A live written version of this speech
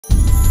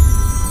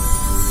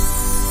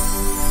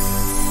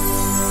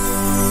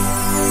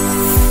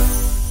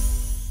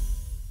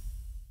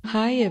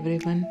Hi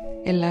everyone,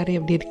 எல்லாரும்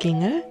எப்படி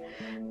இருக்கீங்க?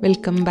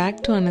 Welcome back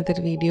to another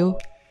video.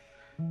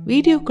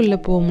 வீடியோக்குள்ளே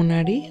போக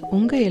முன்னாடி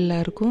உங்கள்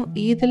எல்லாருக்கும்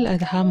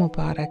ஈத்-உல்-அதஹா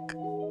முபாரக்.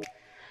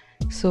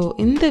 ஸோ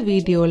இந்த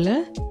வீடியோவில்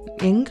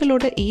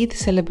எங்களோட ஈத்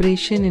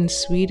செலிப்ரேஷன் இன்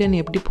ஸ்வீடன்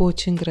எப்படி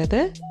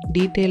போச்சுங்கிறத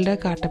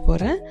டீட்டெயில்டாக காட்ட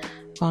போகிறேன்.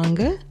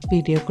 வாங்க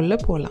வீடியோக்குள்ளே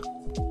போகலாம்.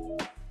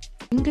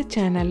 எங்கள்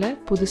சேனலை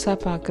புதுசாக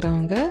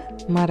பார்க்குறவங்க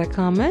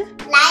மறக்காமல்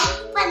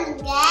லைக்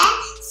பண்ணுங்க,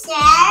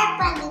 ஷேர்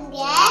பண்ணுங்க,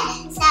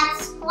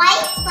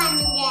 சப்ஸ்கிரைப்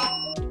பண்ணுங்க.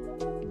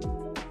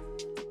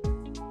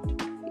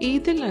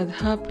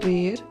 ஈத்-உல்-அதஹா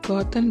ப்ரேயர்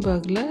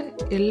காத்தன்பர்கில்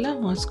எல்லா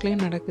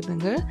மாஸ்க்லேயும்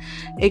நடக்குதுங்க,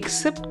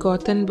 எக்ஸப்ட்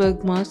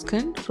காத்தன்பர்க் மாஸ்க்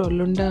அண்ட்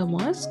ஃப்ரொலுண்டா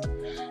மாஸ்க்.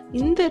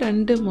 இந்த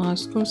ரெண்டு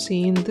மாஸ்க்கும்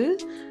சேர்ந்து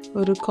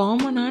ஒரு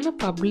காமனான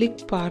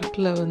பப்ளிக்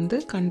பார்க்கில்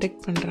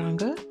கண்டக்ட்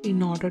பண்ணுறாங்க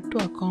in order to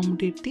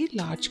accommodate the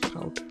large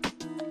crowd.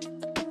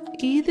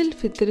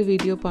 ஈத்-உல்-ஃபித்ர்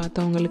video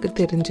பார்த்தவங்களுக்கு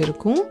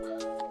தெரிஞ்சிருக்கும்,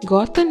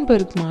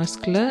 காத்தன்பர்க்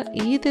மாஸ்கில்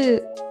ஈது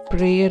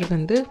ப்ரேயர்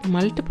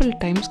மல்டிபிள்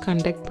டைம்ஸ்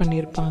கண்டக்ட்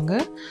பண்ணியிருப்பாங்க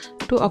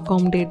to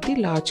accommodate the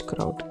large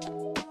crowd.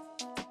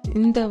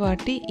 இந்த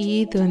வாட்டி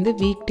ஈத்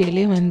வீக்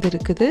டேலே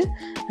வந்திருக்குது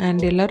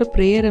அண்ட் எல்லோரும்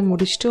ப்ரேயரை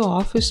முடிச்சுட்டு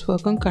ஆஃபீஸ்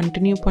ஒர்க்கும்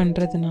கண்டினியூ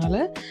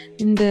பண்ணுறதுனால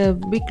இந்த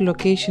பிக்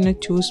லொக்கேஷனை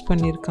சூஸ்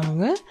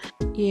பண்ணியிருக்காங்க.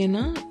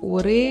 ஏன்னா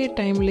ஒரே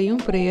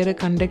டைம்லேயும் ப்ரேயரை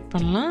கண்டக்ட்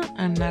பண்ணலாம்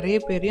அண்ட் நிறைய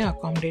பேரையும்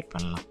அகாமடேட்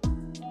பண்ணலாம்.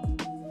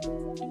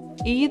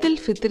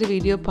 ஈத்-உல்-ஃபித்ர்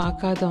வீடியோ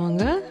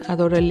பார்க்காதவங்க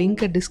அதோட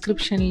லிங்க்கை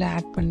டிஸ்கிரிப்ஷனில்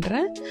ஆட்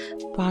பண்ணுறேன்,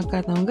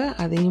 பார்க்காதவங்க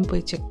அதையும்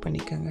போய் செக்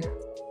பண்ணிக்கோங்க.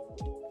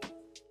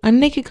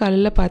 அன்னைக்கு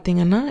காலையில்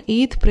பார்த்தீங்கன்னா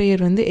ஈத்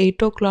ப்ரேயர்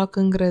 8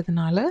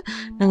 o'clockங்கிறதுனால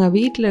நாங்கள்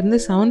வீட்டிலேருந்து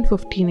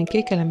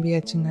 7:15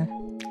 கிளம்பியாச்சுங்க.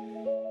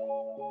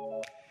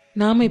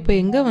 நாம் இப்போ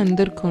எங்கே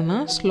வந்திருக்கோன்னா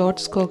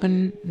ஸ்லாட்ஸ்கோகன்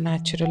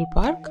நேச்சுரல்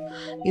பார்க்.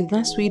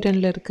 இதுதான்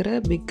ஸ்வீடனில் இருக்கிற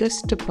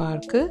பிக்கஸ்ட்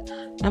பார்க்கு.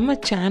 நம்ம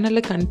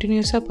சேனலை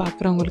கண்டினியூஸாக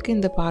பார்க்குறவங்களுக்கு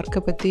இந்த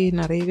பார்க்கை பற்றி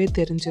நிறையவே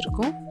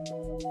தெரிஞ்சிருக்கும்.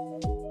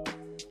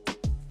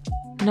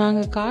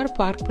 நாங்கள் கார்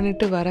பார்க்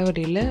பண்ணிவிட்டு வர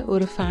வழியில்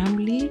ஒரு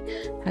family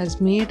has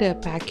made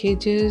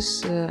packages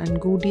and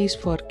கூடீஸ்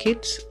for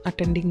kids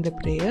attending the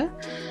prayer.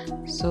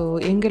 So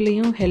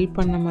எங்களையும் ஹெல்ப்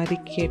பண்ண மாதிரி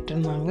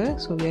கேட்டிருந்தாங்க.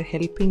 So we are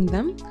helping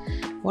them.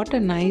 What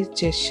a nice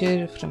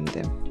ஜெஸ்சர் from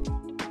them.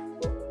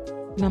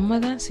 நம்ம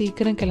தான்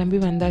சீக்கிரம் கிளம்பி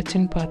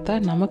வந்தாச்சுன்னு பார்த்தா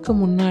நமக்கு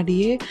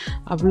முன்னாடியே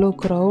அவ்வளோ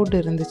க்ரௌட்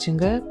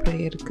இருந்துச்சுங்க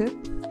ப்ரேயருக்கு.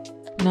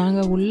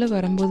 நாங்கள் உள்ளே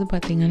வரும்போது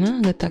பார்த்திங்கன்னா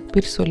அங்கே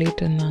தக்பீர்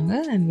சொல்லிட்டு இருந்தாங்க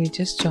and we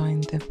just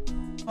join them.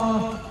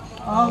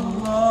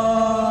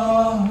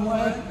 அல்லாஹு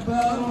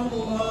அக்பர்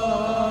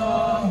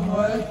அல்லாஹு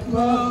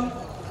அக்பர்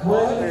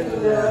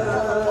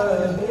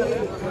வலில்லாஹில்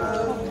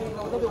ஹம்து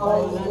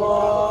அல்லாஹு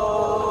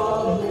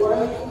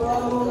அக்பர்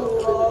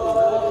அல்லாஹு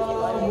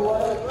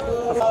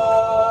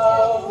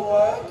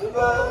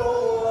அக்பர்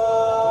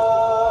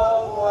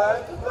அல்லாஹு அக்பர் அல்லாஹு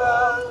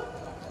அக்பர்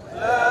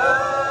லா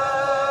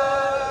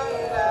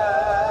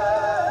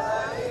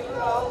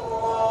இலாஹா இல்லல்லாஹ்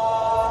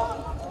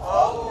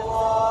அல்லாஹு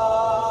அக்பர்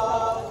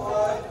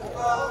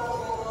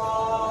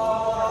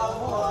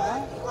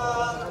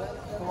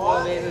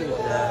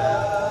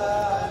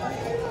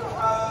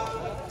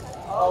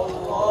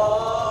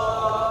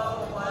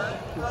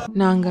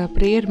நாங்கள்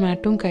ப்ரேயர்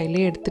மேட்டும் கையிலே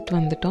எடுத்துகிட்டு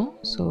வந்துட்டோம்.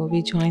 So we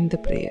join the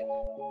prayer.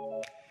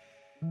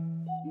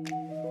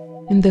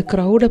 இந்த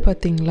க்ரௌடை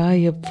பார்த்திங்களா,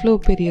 எவ்வளோ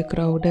பெரிய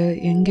க்ரௌடு,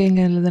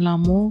 எங்கெங்கே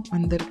எழுதலாமோ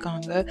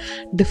வந்திருக்காங்க.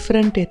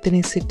 Different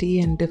ethnicity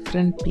and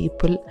different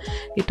people.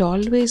 It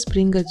always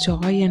bring a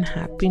joy and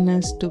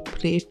happiness to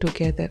pray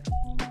together.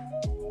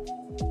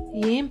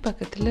 ஏன்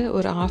பக்கத்தில்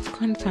ஒரு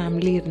ஆஃப்கான்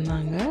ஃபேமிலி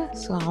இருந்தாங்க.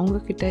 ஸோ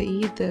அவங்கக்கிட்ட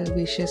ஈத்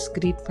விஷஸ்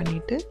க்ரீட்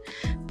பண்ணிவிட்டு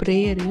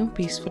ப்ரேயரையும்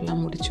பீஸ்ஃபுல்லாக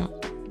முடித்தோம்.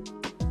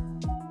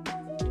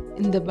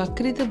 இந்த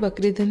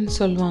பக்ரீதுன்னு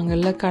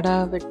சொல்லுவாங்கள்ல, கடா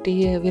வெட்டி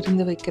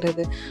விருந்து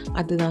வைக்கிறது,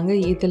 அதுதாங்க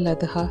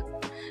ஈத்-உல்-அதஹா.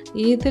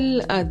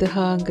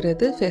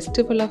 ஈத்-உல்-அதஹாங்கிறது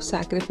ஃபெஸ்டிவல் ஆஃப்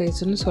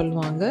சாக்ரிஃபைஸ்ன்னு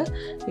சொல்லுவாங்க.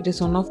 It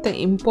is one of the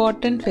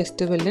important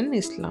festival இன்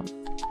இஸ்லாம்.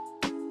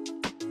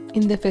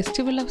 இந்த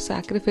ஃபெஸ்டிவல் ஆஃப்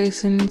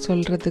சாக்ரிஃபைஸ்ன்னு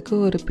சொல்கிறதுக்கு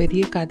ஒரு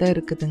பெரிய கதை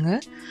இருக்குதுங்க.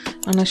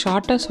 ஆனால்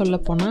ஷார்ட்டாக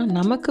சொல்லப்போனால்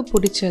நமக்கு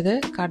பிடிச்சதை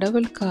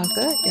கடவுளுக்காக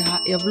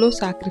எவ்வளோ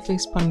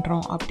சாக்ரிஃபைஸ்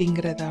பண்ணுறோம்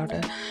அப்படிங்கிறதோட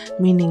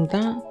மீனிங்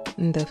தான்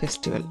இந்த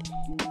ஃபெஸ்டிவல்.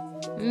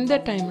 இந்த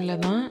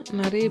டைமில் தான்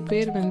நிறைய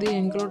பேர்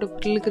எங்களோட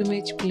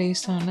பில்கிரிமேஜ்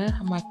பிளேஸான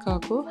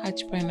மக்காவுக்கு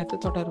ஹஜ் பயணத்தை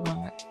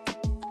தொடருவாங்க.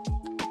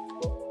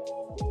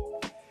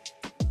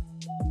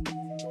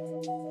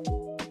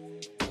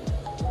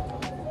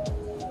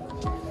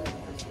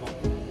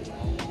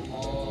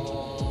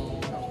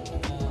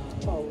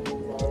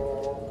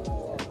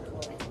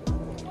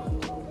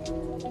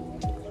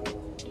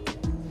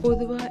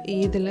 பொதுவாக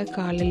ஈதில்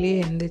காலையிலே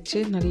எழுந்திரிச்சு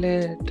நல்ல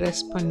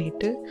ட்ரெஸ்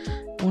பண்ணிவிட்டு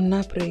ஒன்றா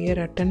ப்ரேயர்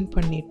அட்டன்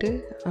பண்ணிவிட்டு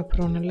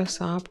அப்புறம் நல்லா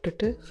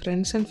சாப்பிட்டுட்டு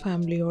ஃப்ரெண்ட்ஸ் அண்ட்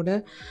ஃபேமிலியோட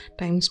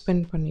டைம்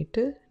ஸ்பெண்ட்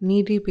பண்ணிவிட்டு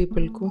நீடி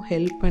பீப்புளுக்கும்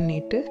ஹெல்ப்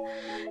பண்ணிவிட்டு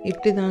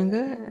இப்படி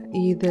தாங்க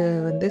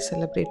இதை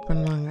செலிப்ரேட்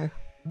பண்ணுவாங்க.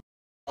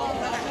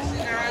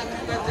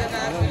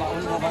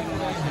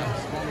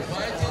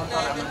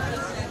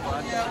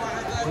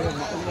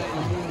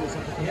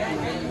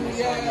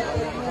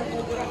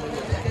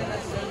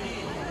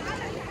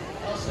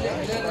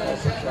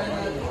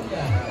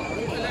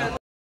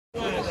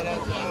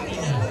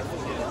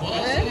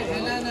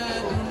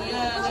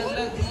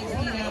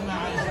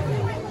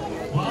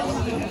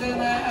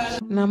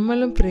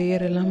 நம்மளும்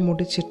ப்ரேயர் எல்லாம்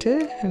முடிச்சுட்டு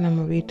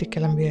நம்ம வீட்டுக்கு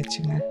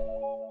கிளம்பியாச்சுங்க.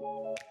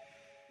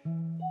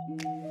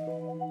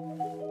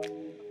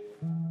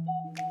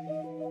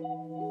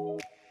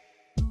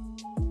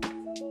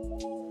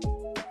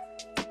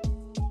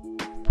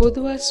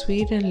 பொதுவாக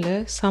ஸ்வீடனில்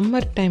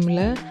சம்மர்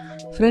டைமில்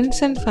ஃப்ரெண்ட்ஸ்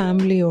அண்ட்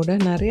ஃபேமிலியோட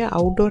நிறைய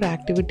அவுட்டோர்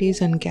ஆக்டிவிட்டீஸ்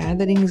அண்ட்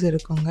கேதரிங்ஸ்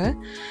இருக்குங்க.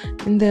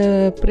 இந்த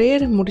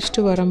ப்ரேயரை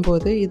முடிச்சுட்டு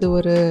வரும்போது இது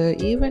ஒரு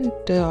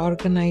ஈவெண்ட்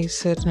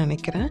ஆர்கனைசர்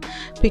நினைக்கிறேன்,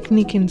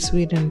 பிக்னிக் இன்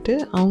ஸ்வீடன்ட்டு.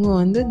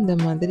 அவங்க இந்த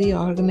மாதிரி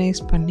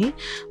ஆர்கனைஸ் பண்ணி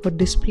ஒரு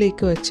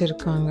டிஸ்பிளேக்கு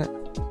வச்சுருக்காங்க.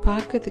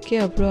 பார்க்கறதுக்கே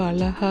அவ்வளோ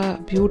அழகாக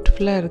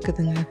பியூட்டிஃபுல்லாக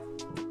இருக்குதுங்க.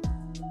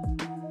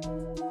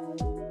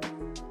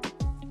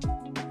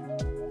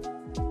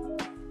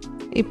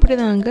 இப்படி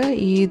தாங்க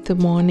ஈத்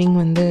மார்னிங்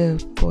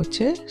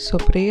போச்சு. ஸோ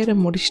ப்ரேயரை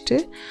முடிச்சுட்டு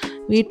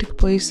வீட்டுக்கு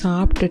போய்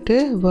சாப்பிட்டுட்டு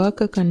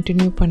ஒர்க்கை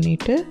கண்டினியூ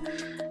பண்ணிவிட்டு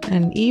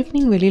அண்ட்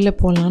ஈவினிங் வெளியில்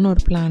போகலான்னு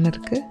ஒரு பிளான்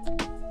இருக்குது.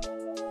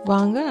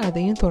 வாங்க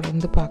அதையும்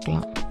தொடர்ந்து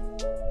பார்க்கலாம்.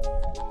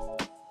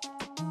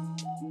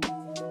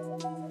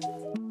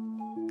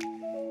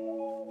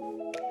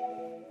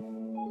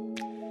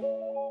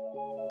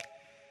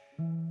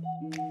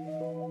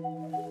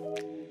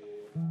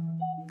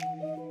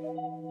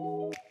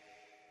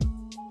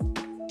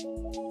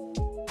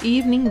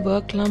 ஈவினிங்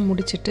ஒர்க்லாம்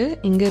முடிச்சுட்டு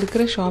இங்கே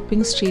இருக்கிற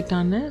ஷாப்பிங்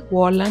ஸ்ட்ரீட்டான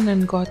வாலாண்ட்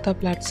அண்ட் கோத்தா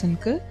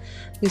பிளாட்ஸனுக்கு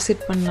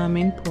விசிட்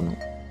பண்ணலாமேன்னு போனோம்.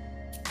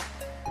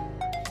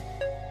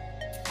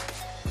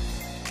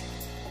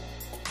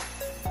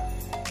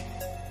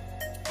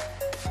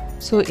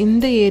 ஸோ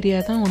இந்த ஏரியா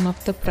தான் one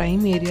of the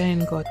prime area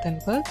இன்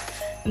கோத்தன்பர்க்.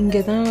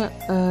 இங்கே தான்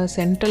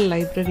சென்ட்ரல்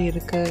லைப்ரரி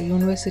இருக்குது,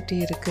 யூனிவர்சிட்டி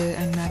இருக்குது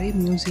அண்ட் நிறைய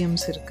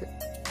மியூசியம்ஸ் இருக்குது.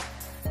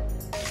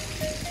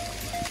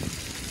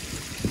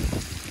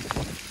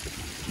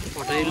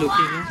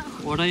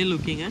 What are you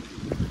looking at?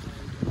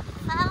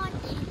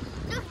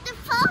 Look, the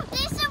phone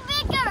is so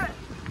bigger.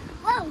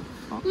 Whoa!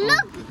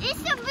 Look,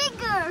 it's so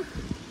bigger.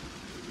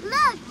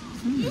 Look,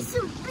 it's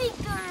so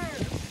bigger.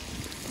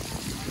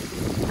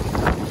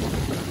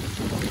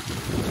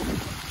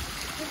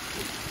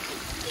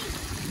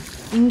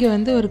 இங்கே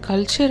ஒரு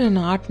culture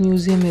and art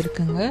museum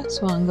இருக்குங்க.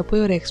 So அங்கே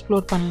போய் ஒரு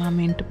எக்ஸ்ப்ளோர்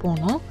பண்ணலாமேன்ட்டு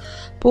போனோம்.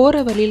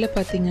 போகிற வழியில்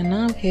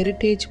பார்த்திங்கன்னா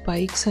ஹெரிட்டேஜ்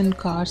பைக்ஸ் அண்ட்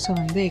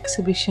கார்ஸை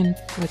எக்ஸிபிஷன்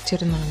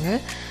வச்சுருந்தாங்க.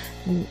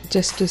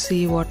 Just to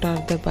see what are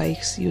the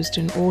bikes used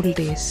in old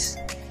days.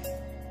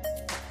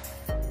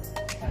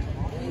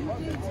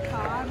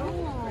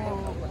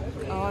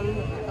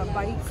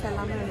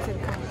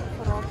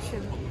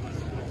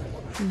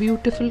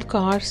 Beautiful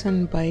cars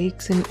and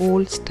bikes in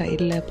volt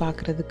ஸ்டைலில்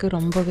பார்க்குறதுக்கு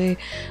ரொம்பவே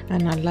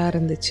நல்லா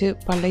இருந்துச்சு.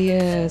 பழைய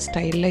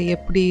ஸ்டைலில்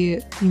எப்படி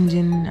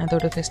இன்ஜின்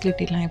அதோட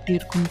ஃபெசிலிட்டிலாம் எப்படி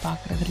இருக்குன்னு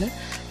பார்க்குறதுல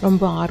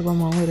ரொம்ப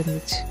ஆர்வமாகவும்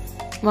இருந்துச்சு.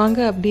 வாங்க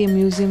அப்படியே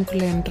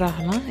மியூசியம்குள்ளே என்ட்ரு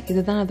ஆகலாம்.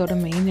 இதுதான் அதோட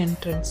மெயின்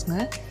என்ட்ரன்ஸுங்க.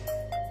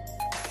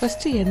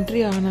 ஃபஸ்ட்டு என்ட்ரி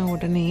ஆன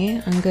உடனே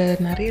அங்கே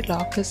நிறைய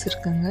லாக்கர்ஸ்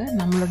இருக்குங்க.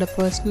 நம்மளோட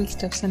பர்சனல்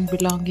ஸ்டெப்ஸ் அண்ட்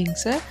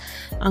பிலாங்கிங்ஸை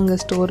அங்கே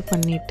ஸ்டோர்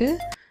பண்ணிவிட்டு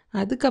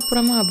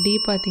அதுக்கப்புறமா அப்படியே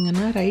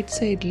பார்த்திங்கன்னா ரைட்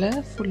சைடில்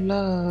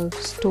ஃபுல்லாக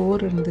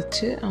ஸ்டோர்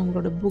இருந்துச்சு.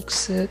 அவங்களோட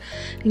புக்ஸு,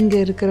 இங்கே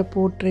இருக்கிற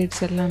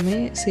போர்ட்ரேட்ஸ் எல்லாமே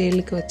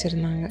சேலுக்கு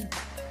வச்சுருந்தாங்க.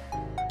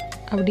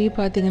 அப்படியே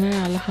பார்த்திங்கன்னா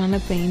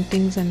அழகான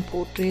பெயிண்டிங்ஸ் அண்ட்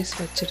போர்ட்ரேட்ஸ்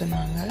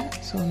வச்சுருந்தாங்க.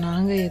 ஸோ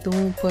நாங்கள்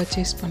எதுவும்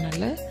பர்ச்சேஸ்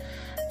பண்ணலை,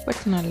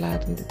 பட் நல்லா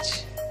இருந்துச்சு.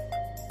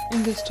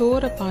 இந்த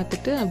ஸ்டோரை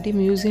பார்த்துட்டு அப்படியே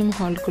மியூசியம்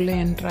ஹால்குள்ளே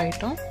என்ட்ரு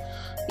ஆகிட்டோம்.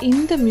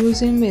 இந்த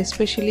மியூசியம்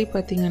எஸ்பெஷலி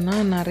பார்த்திங்கன்னா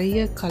நிறைய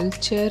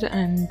கல்ச்சர்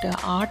அண்ட்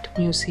ஆர்ட்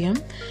மியூசியம்.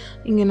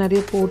 இங்கே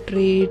நிறைய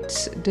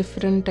portraits,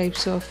 different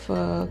types of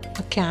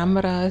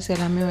cameras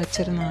எல்லாமே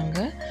வச்சுருந்தாங்க,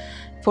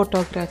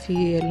 ஃபோட்டோகிராஃபி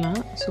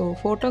எல்லாம். ஸோ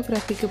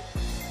ஃபோட்டோகிராஃபிக்கு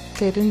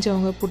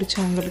தெரிஞ்சவங்க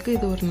பிடிச்சவங்களுக்கு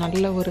இது ஒரு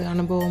நல்ல ஒரு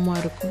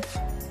அனுபவமாக இருக்கும்.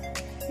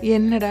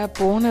 என்னடா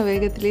போன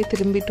வேகத்திலே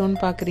திரும்பிட்டோன்னு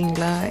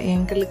பார்க்குறீங்களா?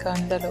 எங்களுக்கு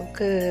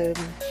அந்தளவுக்கு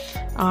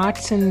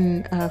ஆர்ட்ஸ்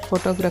அண்ட்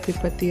ஃபோட்டோகிராஃபி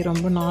பற்றி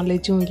ரொம்ப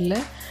நாலேஜும் இல்லை,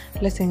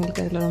 ப்ளஸ்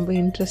எங்களுக்கு அதில் ரொம்ப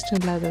இன்ட்ரெஸ்ட்டும்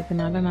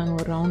இல்லாததுனால நாங்கள்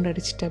ஒரு ரவுண்ட்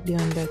அடிச்சுட்டு அப்படியே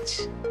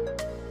வந்தாச்சு.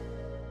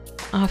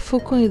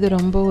 அஃபுக்கும் இது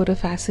ரொம்ப ஒரு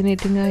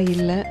ஃபேசினேட்டிங்காக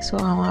இல்லை. ஸோ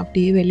அவன்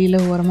அப்படியே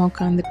வெளியில் ஓரமாக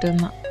உட்காந்துட்டு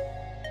இருந்தான்.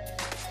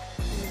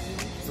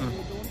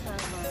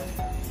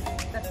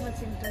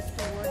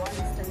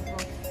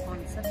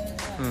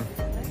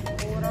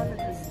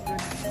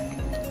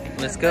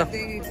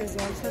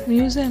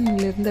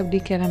 மியூசியம்லேருந்து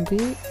அப்படியே கிளம்பி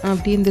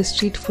அப்படியே இந்த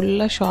ஸ்ட்ரீட்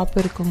ஃபுல்லாக ஷாப்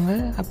இருக்குங்க.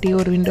 அப்படியே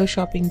ஒரு விண்டோ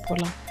ஷாப்பிங்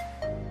போகலாம்.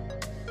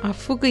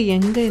 அஃபுக்கு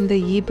எங்கே இந்த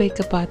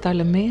பைக்கை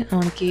பார்த்தாலுமே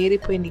அவனுக்கு ஏறி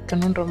போய்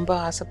நிற்கணும்னு ரொம்ப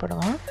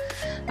ஆசைப்படுவான்.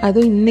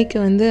 அதுவும்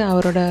இன்றைக்கி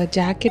அவரோட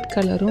ஜாக்கெட்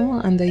கலரும்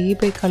அந்த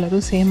பைக்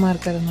கலரும் சேமாக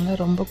இருக்கிறதுனால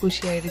ரொம்ப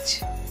குஷி ஆயிடுச்சு.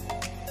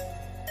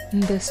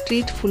 இந்த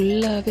ஸ்ட்ரீட்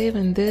ஃபுல்லாகவே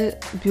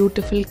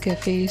beautiful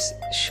cafes,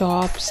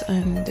 shops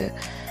and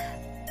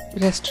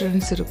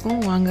restaurants இருக்கும்.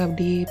 வாங்க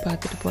அப்படியே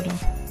பார்த்துட்டு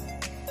போகலாம்.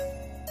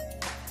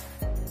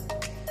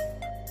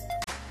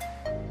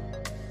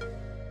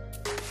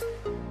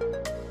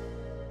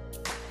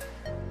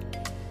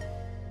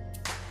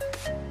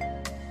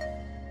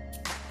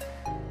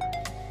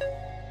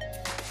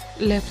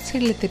 லெஃப்ட்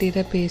சைடில் தெரிகிற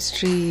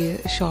பேஸ்ட்ரி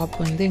ஷாப்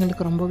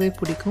எங்களுக்கு ரொம்பவே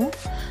பிடிக்கும்.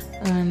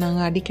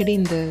 நாங்கள் அடிக்கடி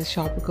இந்த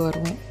ஷாப்புக்கு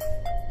வருவோம்.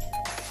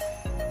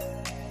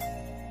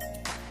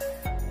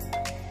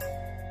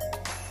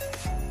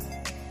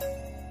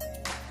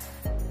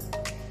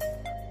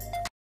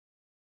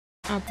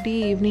 அப்படி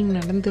ஈவினிங்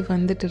நடந்து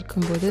வந்துட்டு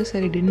இருக்கும்போது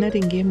சரி டின்னர்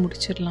இங்கேயே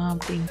முடிச்சிடலாம்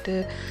அப்படின்ட்டு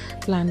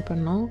பிளான்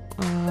பண்ணோம்.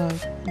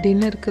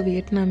 டின்னருக்கு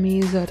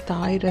வியட்நாமீஸ் ஒரு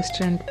தாய்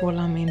ரெஸ்டாரண்ட்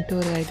போகலாமேன்ட்டு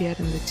ஒரு ஐடியா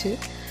இருந்துச்சு.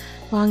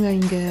 வாங்க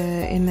இங்கே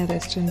என்ன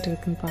ரெஸ்டாரண்ட்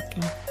இருக்குதுன்னு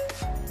பார்க்கலாம்.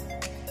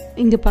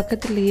 இங்கே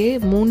பக்கத்துலேயே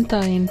மூன்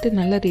தாயின்ட்டு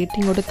நல்ல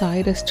ரேட்டிங்கோட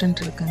தாய்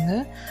ரெஸ்டாரண்ட் இருக்குங்க.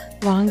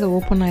 வாங்க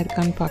ஓப்பன்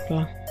ஆயிருக்கான்னு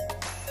பார்க்கலாம்.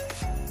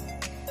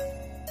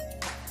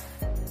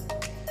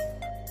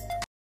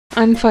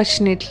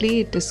 Unfortunately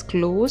it is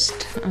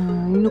closed.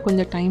 இன்னும்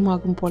கொஞ்சம் டைம்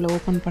ஆகும் போல்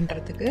ஓப்பன்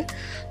பண்ணுறதுக்கு.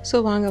 ஸோ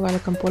வாங்க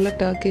வழக்கம் போல்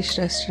டர்க்கிஷ்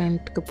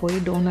ரெஸ்டாரண்ட்டுக்கு போய்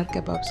டோனர்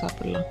கபாப்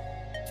சாப்பிட்லாம்.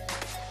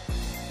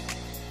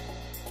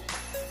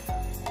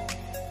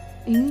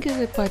 இங்கே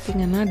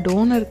பார்த்திங்கன்னா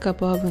டோனர்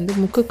கபாப் வந்து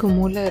முக்குக்கு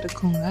மூலை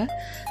இருக்குங்க.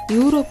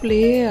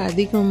 யூரோப்லேயே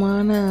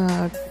அதிகமான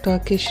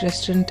டர்க்கிஷ்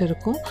ரெஸ்டாரண்ட்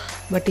இருக்கும்.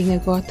 பட் இங்கே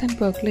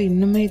கோத்தன்பர்க்கில்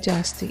இன்னுமே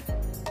ஜாஸ்தி.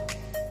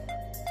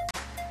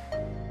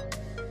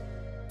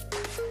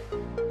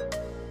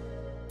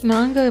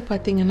 நாங்கள்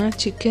பார்த்திங்கன்னா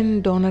சிக்கன்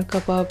டோனர்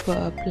கபாப்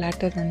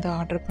பிளாட்டர் வந்து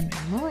ஆர்டர்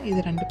பண்ணியிருந்தோம். இது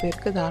 2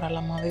 பேருக்கு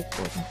தாராளமாகவே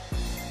போதும்.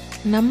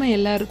 நம்ம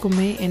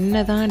எல்லாருக்குமே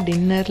என்ன தான்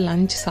டின்னர்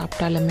லஞ்ச்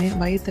சாப்பிட்டாலுமே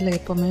வயிற்றில்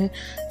எப்போவுமே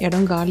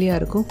இடம் காலியாக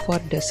இருக்கும்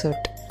ஃபார்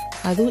டெசர்ட்.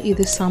 அதுவும்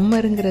இது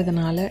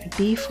சம்மருங்கிறதுனால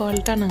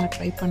டீஃபால்ட்டாக நாங்கள்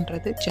ட்ரை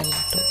பண்ணுறது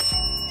ஜெலாட்டோ.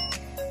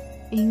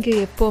 இங்கே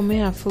எப்போவுமே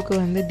அஃபுக்கு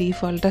வந்து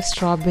டீஃபால்ட்டாக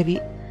ஸ்ட்ராபெரி,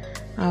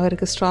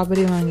 அவருக்கு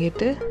ஸ்ட்ராபெரி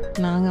வாங்கிட்டு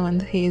நாங்கள்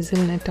வந்து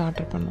ஹேசல்நட்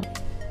ஆர்டர் பண்ணோம்.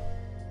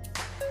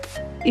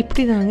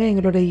 இப்படி தாங்க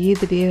எங்களோட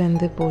ஈத் டே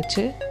வந்து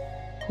போச்சு.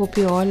 Hope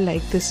you all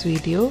like this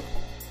video.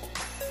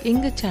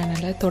 எங்கள்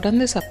சேனலை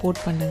தொடர்ந்து சப்போர்ட்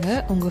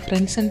பண்ணுங்கள். உங்கள்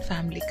ஃப்ரெண்ட்ஸ் அண்ட்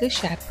ஃபேமிலிக்கு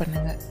ஷேர்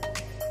பண்ணுங்கள்.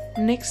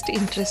 நெக்ஸ்ட்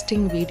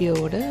இன்ட்ரெஸ்டிங்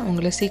வீடியோவோட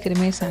உங்களை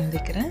சீக்கிரமே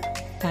சந்திக்கிறேன்.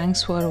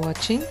 தேங்க்ஸ் ஃபார்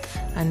வாட்சிங்.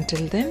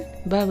 Until then,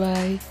 bye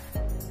bye.